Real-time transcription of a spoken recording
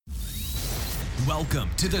Welcome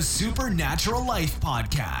to the Supernatural Life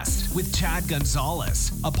Podcast with Chad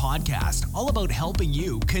Gonzalez, a podcast all about helping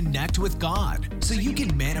you connect with God so you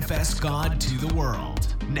can manifest God to the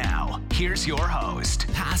world. Now, here's your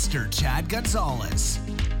host, Pastor Chad Gonzalez.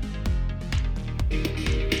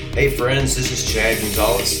 Hey friends, this is Chad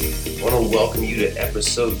Gonzalez. I want to welcome you to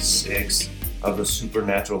episode 6 of the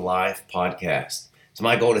Supernatural Life Podcast. It's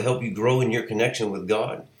my goal to help you grow in your connection with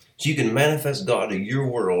God so you can manifest God to your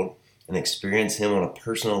world and experience Him on a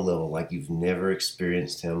personal level like you've never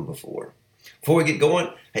experienced Him before. Before we get going,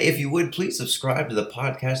 hey, if you would, please subscribe to the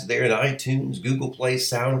podcast there in iTunes, Google Play,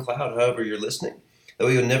 SoundCloud, however you're listening. That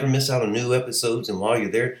way you'll never miss out on new episodes, and while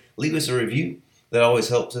you're there, leave us a review. That always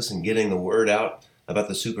helps us in getting the word out about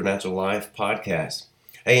the Supernatural Life Podcast.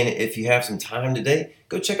 Hey, and if you have some time today,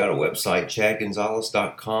 go check out our website,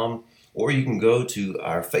 chadgonzalez.com, or you can go to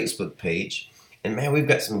our Facebook page. And man, we've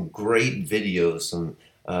got some great videos, some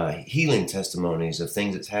healing testimonies of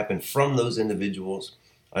things that's happened from those individuals.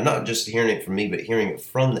 Not just hearing it from me, but hearing it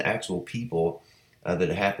from the actual people that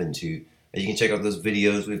it happened to. You can check out those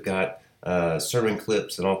videos. We've got sermon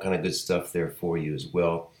clips and all kind of good stuff there for you as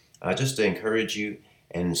well, just to encourage you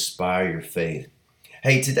and inspire your faith.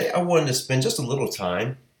 Hey, today I wanted to spend just a little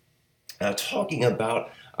time talking about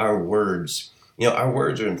our words. You know, our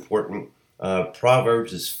words are important.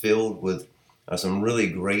 Proverbs is filled with some really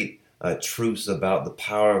great truths about the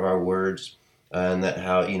power of our words, and that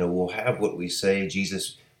how, you know, we'll have what we say.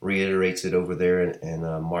 Jesus reiterates it over there in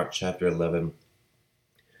Mark chapter 11.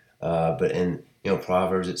 But in, you know,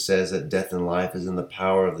 Proverbs, it says that death and life is in the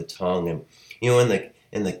power of the tongue. And, you know,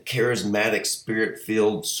 in the charismatic,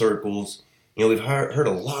 spirit-filled circles, you know, we've heard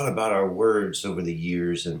a lot about our words over the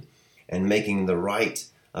years, and making the right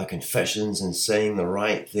confessions and saying the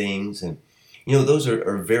right things. And, you know, those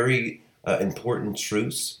are very important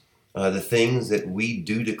truths. The things that we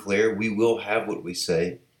do declare, we will have what we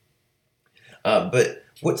say. But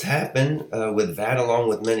what's happened with that, along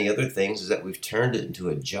with many other things, is that we've turned it into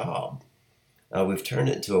a job. We've turned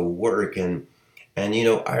it into a work. And you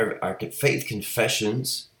know, our faith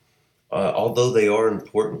confessions, although they are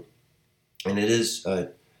important, and it is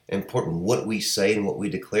important what we say and what we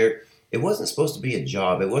declare, it wasn't supposed to be a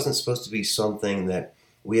job. It wasn't supposed to be something that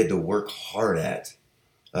we had to work hard at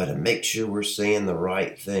to make sure we're saying the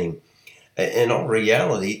right thing. In all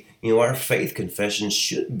reality, you know, our faith confession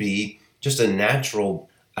should be just a natural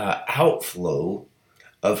outflow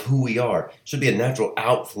of who we are. It should be a natural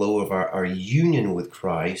outflow of our union with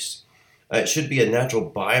Christ. It should be a natural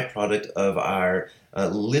byproduct of our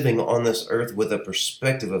living on this earth with a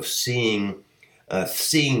perspective of seeing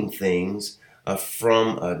things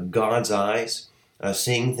from God's eyes,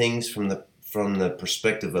 seeing things from the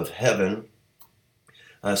perspective of heaven,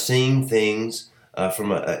 seeing things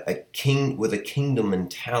from a king with a kingdom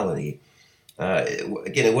mentality.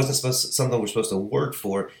 Again, it wasn't something we're supposed to work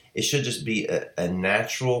for. It should just be a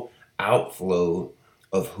natural outflow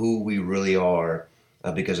of who we really are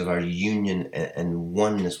because of our union and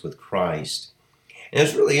oneness with Christ. And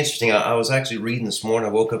it's really interesting. I was actually reading this morning.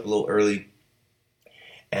 I woke up a little early,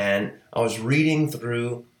 and I was reading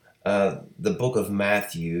through the book of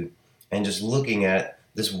Matthew and just looking at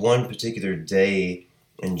this one particular day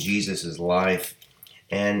in Jesus' life.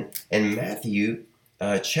 And in Matthew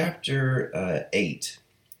chapter 8,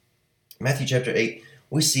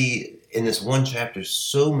 we see in this one chapter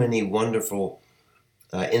so many wonderful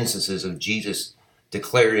instances of Jesus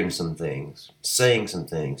declaring some things, saying some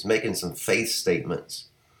things, making some faith statements.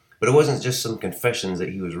 But it wasn't just some confessions that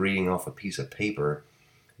he was reading off a piece of paper.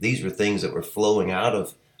 These were things that were flowing out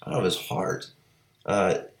of his heart.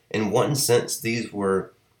 In one sense, these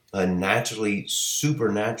were naturally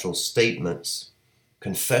supernatural statements,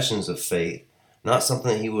 confessions of faith, not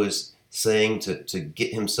something he was saying to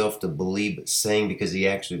get himself to believe, but saying because he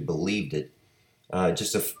actually believed it.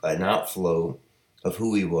 Just an outflow of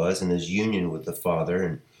who he was and his union with the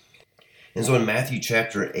Father. And so in Matthew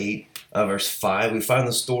chapter 8, verse 5, we find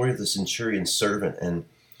the story of the centurion's servant. And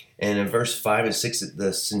in verse 5 and 6,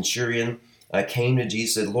 the centurion came to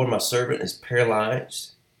Jesus and said, "Lord, my servant is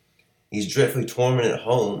paralyzed. He's dreadfully tormented at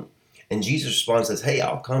home." And Jesus responds and says, "Hey,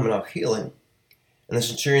 I'll come and I'll heal him." And the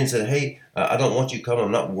centurion said, "Hey, I don't want you to come.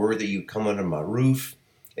 I'm not worthy you come under my roof.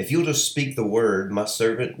 If you'll just speak the word, my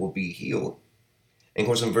servant will be healed." And of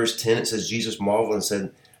course, in verse 10, it says, Jesus marveled and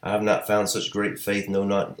said, "I have not found such great faith, no,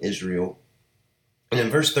 not in Israel." And in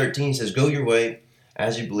verse 13, he says, "Go your way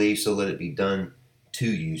as you believe, so let it be done to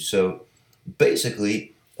you." So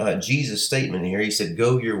basically, Jesus' statement here, he said,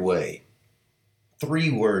 "Go your way."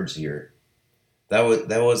 3 words here. That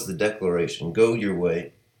was the declaration. Go your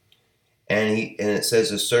way. And it says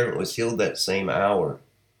the servant was healed that same hour.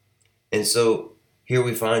 And so Here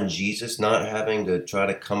we find Jesus not having to try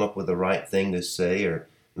to come up with the right thing to say or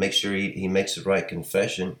make sure he makes the right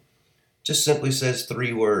confession. Just simply says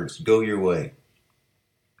 3 words, go your way.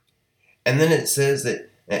 And then it says that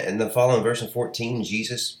in the following verse in 14,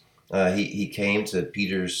 Jesus, he came to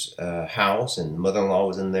Peter's house, and the mother-in-law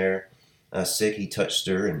was in there sick. He touched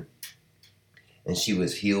her, and she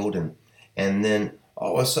was healed. And then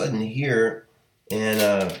all of a sudden here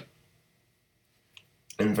in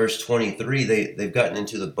verse 23, they've gotten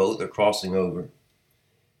into the boat. They're crossing over.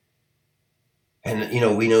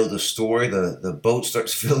 And, we know the story. The boat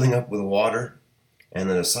starts filling up with water, and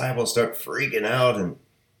the disciples start freaking out, and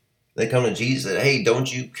they come to Jesus and say, hey,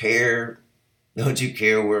 don't you care? Don't you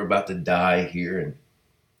care we're about to die here?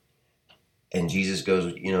 And Jesus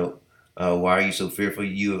goes, why are you so fearful,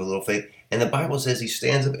 you of a little faith? And the Bible says he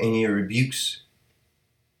stands up and he rebukes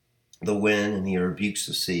the wind and he rebukes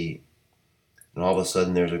the sea. And all of a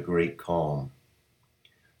sudden there's a great calm.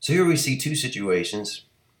 So here we see 2 situations,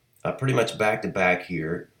 pretty much back to back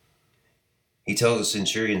here. He tells the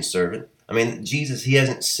centurion's servant, Jesus, he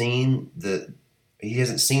hasn't seen the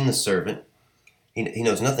servant. He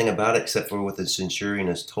knows nothing about it except for what the centurion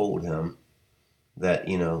has told him, that,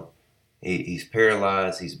 he's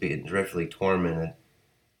paralyzed, he's being dreadfully tormented.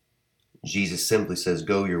 Jesus simply says,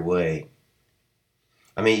 go your way.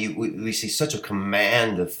 We see such a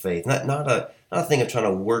command of faith, not a thing of trying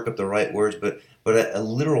to work up the right words, but a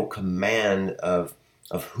literal command of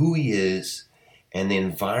who he is and the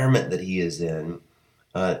environment that he is in,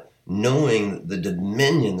 knowing the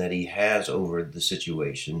dominion that he has over the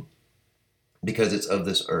situation because it's of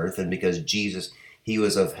this earth, and because Jesus, he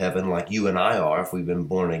was of heaven like you and I are if we've been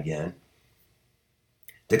born again,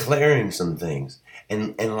 declaring some things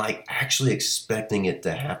and like actually expecting it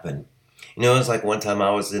to happen. It's like one time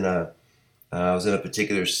I was in a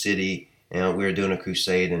particular city, and we were doing a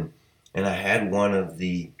crusade, and I had one of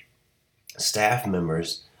the staff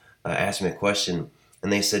members ask me a question,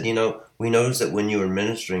 and they said, we noticed that when you were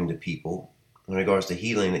ministering to people in regards to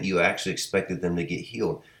healing, that you actually expected them to get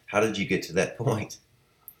healed. How did you get to that point?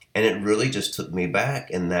 And it really just took me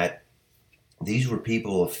back in that these were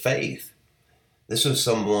people of faith. This was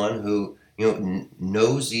someone who,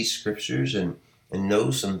 knows these scriptures and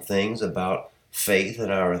knows some things about faith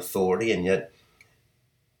and our authority, and yet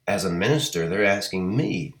as a minister, they're asking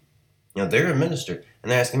me, they're a minister,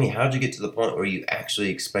 and they're asking me, how'd you get to the point where you actually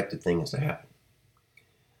expected things to happen?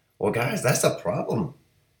 Well, guys, that's a problem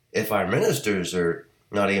if our ministers are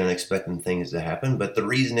not even expecting things to happen. But the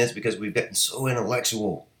reason is because we've gotten so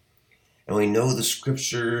intellectual, and we know the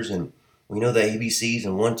scriptures, and we know the ABCs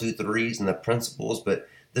and 1, 2, 3s and the principles, but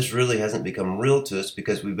this really hasn't become real to us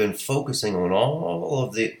because we've been focusing on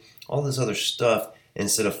all this other stuff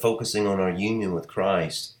instead of focusing on our union with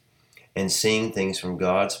Christ and seeing things from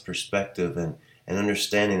God's perspective and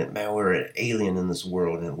understanding that, man, we're an alien in this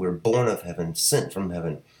world and we're born of heaven, sent from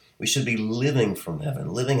heaven. We should be living from heaven,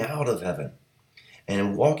 living out of heaven,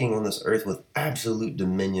 and walking on this earth with absolute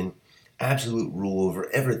dominion, absolute rule over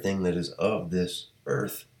everything that is of this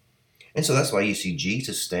earth. And so that's why you see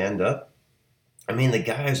Jesus stand up. The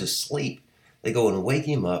guy's asleep. They go and wake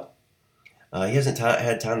him up. He hasn't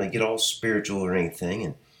had time to get all spiritual or anything,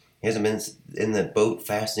 and he hasn't been in the boat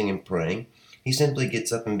fasting and praying. He simply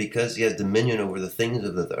gets up, and because he has dominion over the things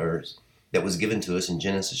of the earth that was given to us in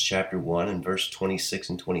Genesis chapter 1 and verse 26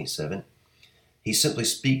 and 27, he simply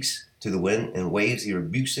speaks to the wind and waves. He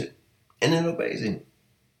rebukes it, and it obeys him.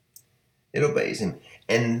 It obeys him.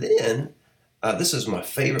 And then, this is my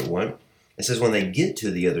favorite one. It says when they get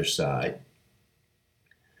to the other side,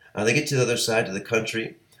 to the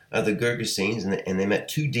country of the Gergesenes, and they met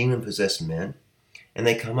 2 demon-possessed men, and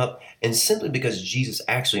they come up, and simply because Jesus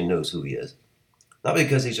actually knows who he is, not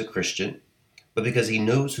because he's a Christian, but because he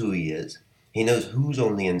knows who he is, he knows who's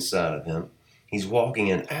on the inside of him, he's walking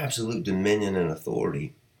in absolute dominion and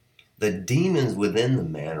authority. The demons within the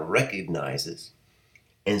man recognizes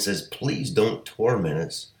and says, please don't torment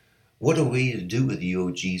us. What are we to do with you,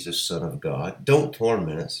 O Jesus, Son of God? Don't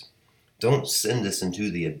torment us. Don't send us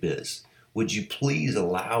into the abyss. Would you please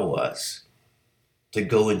allow us to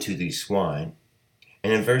go into these swine?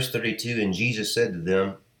 And in verse 32, and Jesus said to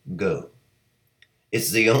them, go.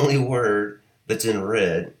 It's the only word that's in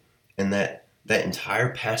red in that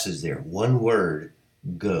entire passage there. One word,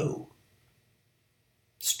 go.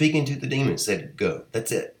 Speaking to the demon said, go.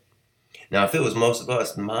 That's it. Now, if it was most of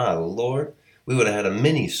us, my Lord, we would have had a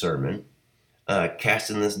mini sermon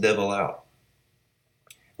casting this devil out.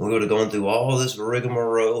 We would have gone through all this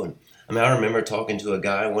rigmarole. And I remember talking to a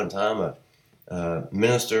guy one time, a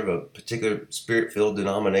minister of a particular spirit-filled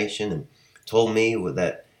denomination, and told me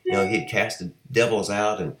that he had casted devils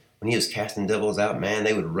out, and when he was casting devils out, man,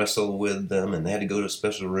 they would wrestle with them, and they had to go to a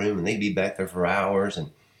special room, and they'd be back there for hours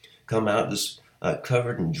and come out just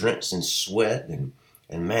covered and drenched in sweat, and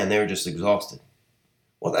man, they were just exhausted.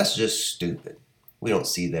 Well, that's just stupid. We don't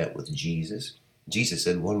see that with Jesus. Jesus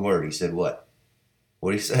said one word. He said what?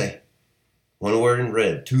 What did he say? One word in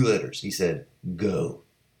red, 2 letters. He said, go.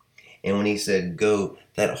 And when he said go,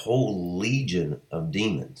 that whole legion of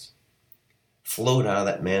demons flowed out of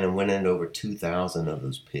that man and went into over 2,000 of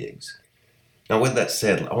those pigs. Now, with that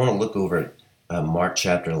said, I want to look over at Mark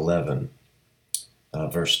chapter 11,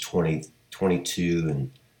 verse 20, 22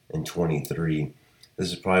 and 23.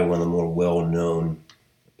 This is probably one of the more well-known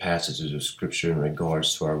passages of Scripture in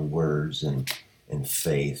regards to our words and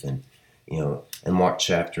faith. And, in Mark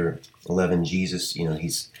chapter 11, Jesus,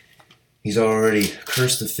 he's already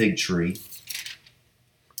cursed the fig tree.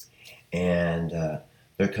 And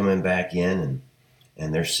they're coming back in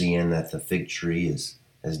and they're seeing that the fig tree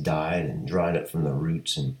has died and dried up from the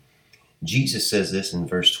roots. And Jesus says this in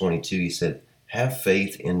verse 22. He said, have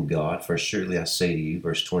faith in God, for surely I say to you,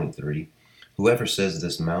 verse 23, whoever says to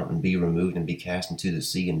this mountain, be removed and be cast into the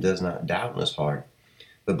sea, and does not doubt in his heart,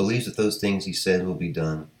 but believes that those things he said will be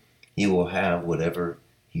done, he will have whatever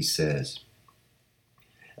he says.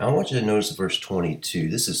 Now I want you to notice verse 22.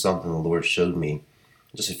 This is something the Lord showed me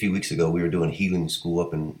just a few weeks ago. We were doing healing school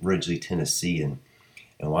up in Ridgely, Tennessee, and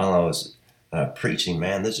while I was preaching,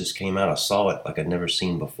 man, this just came out. I saw it like I'd never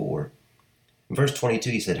seen before. In verse 22,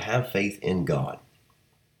 he said, have faith in God.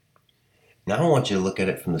 Now I want you to look at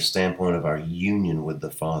it from the standpoint of our union with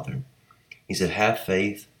the Father. He said, have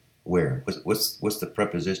faith where? What's the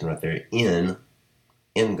preposition right there? In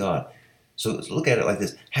God. So let's look at it like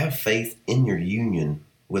this. Have faith in your union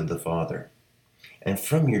with the Father. And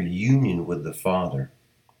from your union with the Father,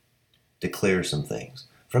 declare some things.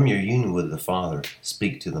 From your union with the Father,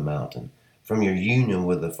 speak to the mountain. From your union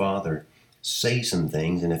with the Father, say some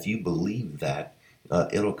things, and if you believe that,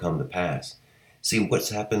 it'll come to pass. See, what's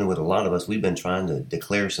happened with a lot of us, we've been trying to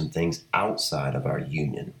declare some things outside of our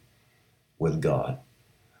union with God.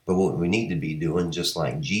 But what we need to be doing, just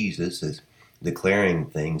like Jesus, is declaring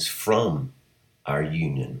things from our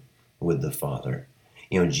union with the Father.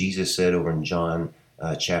 Jesus said over in John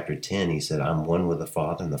chapter 10, he said, I'm one with the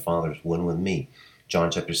Father, and the Father is one with me. John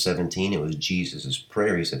chapter 17, it was Jesus'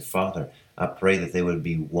 prayer. He said, Father, I pray that they would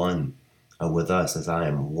be one with us as I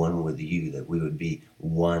am one with you, that we would be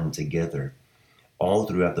one together. All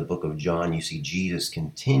throughout the book of John, you see Jesus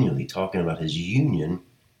continually talking about his union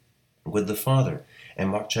with the Father. And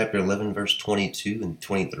Mark chapter 11, verse 22 and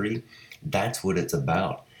 23, that's what it's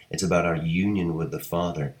about. It's about our union with the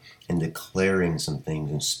Father and declaring some things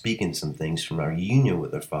and speaking some things from our union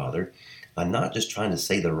with the Father, not just trying to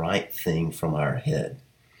say the right thing from our head.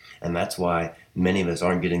 And that's why many of us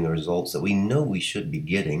aren't getting the results that we know we should be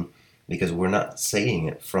getting, because we're not saying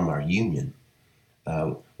it from our union.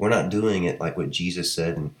 We're not doing it like what Jesus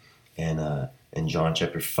said in John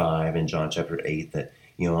chapter 5 and John chapter 8, that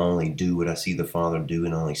I only do what I see the Father do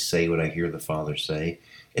and only say what I hear the Father say.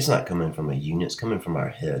 It's not coming from a union. It's coming from our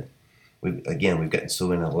head. We've gotten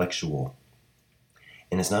so intellectual.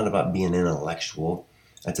 And it's not about being intellectual.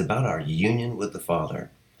 It's about our union with the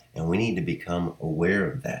Father. And we need to become aware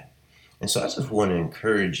of that. And so I just want to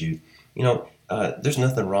encourage you, there's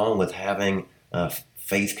nothing wrong with having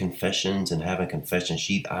faith confessions and having a confession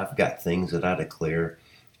sheet. I've got things that I declare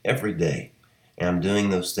every day. And I'm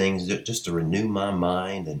doing those things just to renew my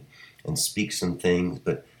mind and speak some things.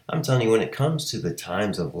 But I'm telling you, when it comes to the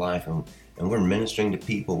times of life and we're ministering to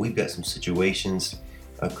people, we've got some situations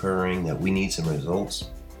occurring that we need some results.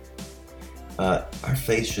 Our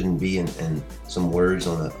faith shouldn't be in some words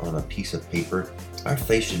on a piece of paper. Our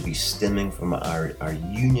faith should be stemming from our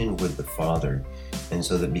union with the Father. And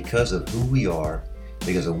so that because of who we are,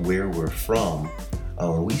 because of where we're from,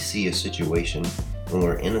 when we see a situation, when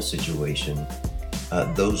we're in a situation,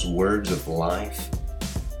 those words of life,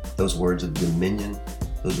 those words of dominion,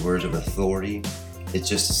 those words of authority, it's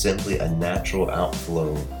just simply a natural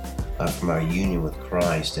outflow from our union with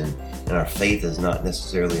Christ. And our faith is not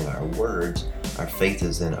necessarily in our words. Our faith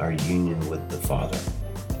is in our union with the Father.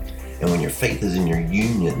 And when your faith is in your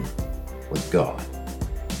union with God,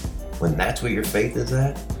 when that's where your faith is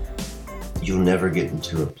at, you'll never get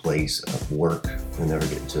into a place of work. You'll never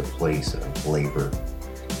get into a place of labor.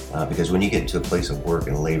 Because when you get into a place of work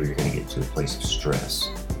and labor, you're going to get into a place of stress.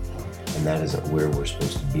 And that isn't where we're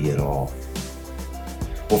supposed to be at all.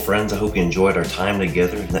 Well, friends, I hope you enjoyed our time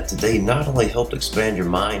together, and that today not only helped expand your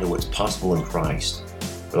mind to what's possible in Christ,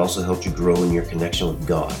 but also helped you grow in your connection with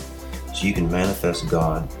God, so you can manifest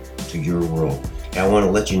God to your world. And I want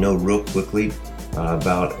to let you know real quickly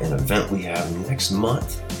about an event we have next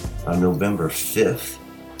month. November 5th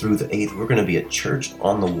through the 8th. We're going to be at Church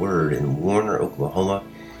on the Word in Warner, Oklahoma.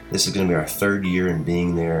 This is going to be our third year in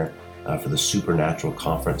being there for the Supernatural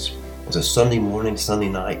Conference. It's a Sunday morning, Sunday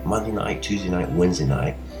night, Monday night, Tuesday night, Wednesday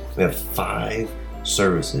night. We have 5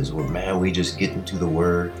 services where, man, we just get into the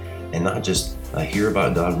Word and not just hear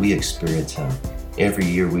about God, we experience Him. Every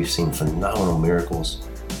year we've seen phenomenal miracles,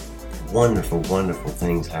 wonderful, wonderful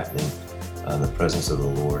things happening in the presence of the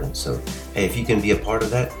Lord. And so, hey, if you can be a part of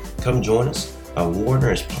that, come join us.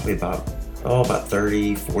 Warner is probably about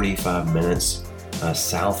 30, 45 minutes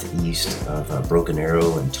southeast of Broken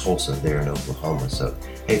Arrow and Tulsa there in Oklahoma. So,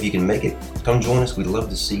 hey, if you can make it, come join us. We'd love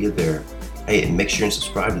to see you there. Hey, and make sure and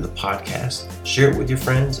subscribe to the podcast. Share it with your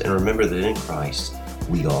friends. And remember that in Christ,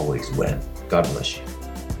 we always win. God bless you.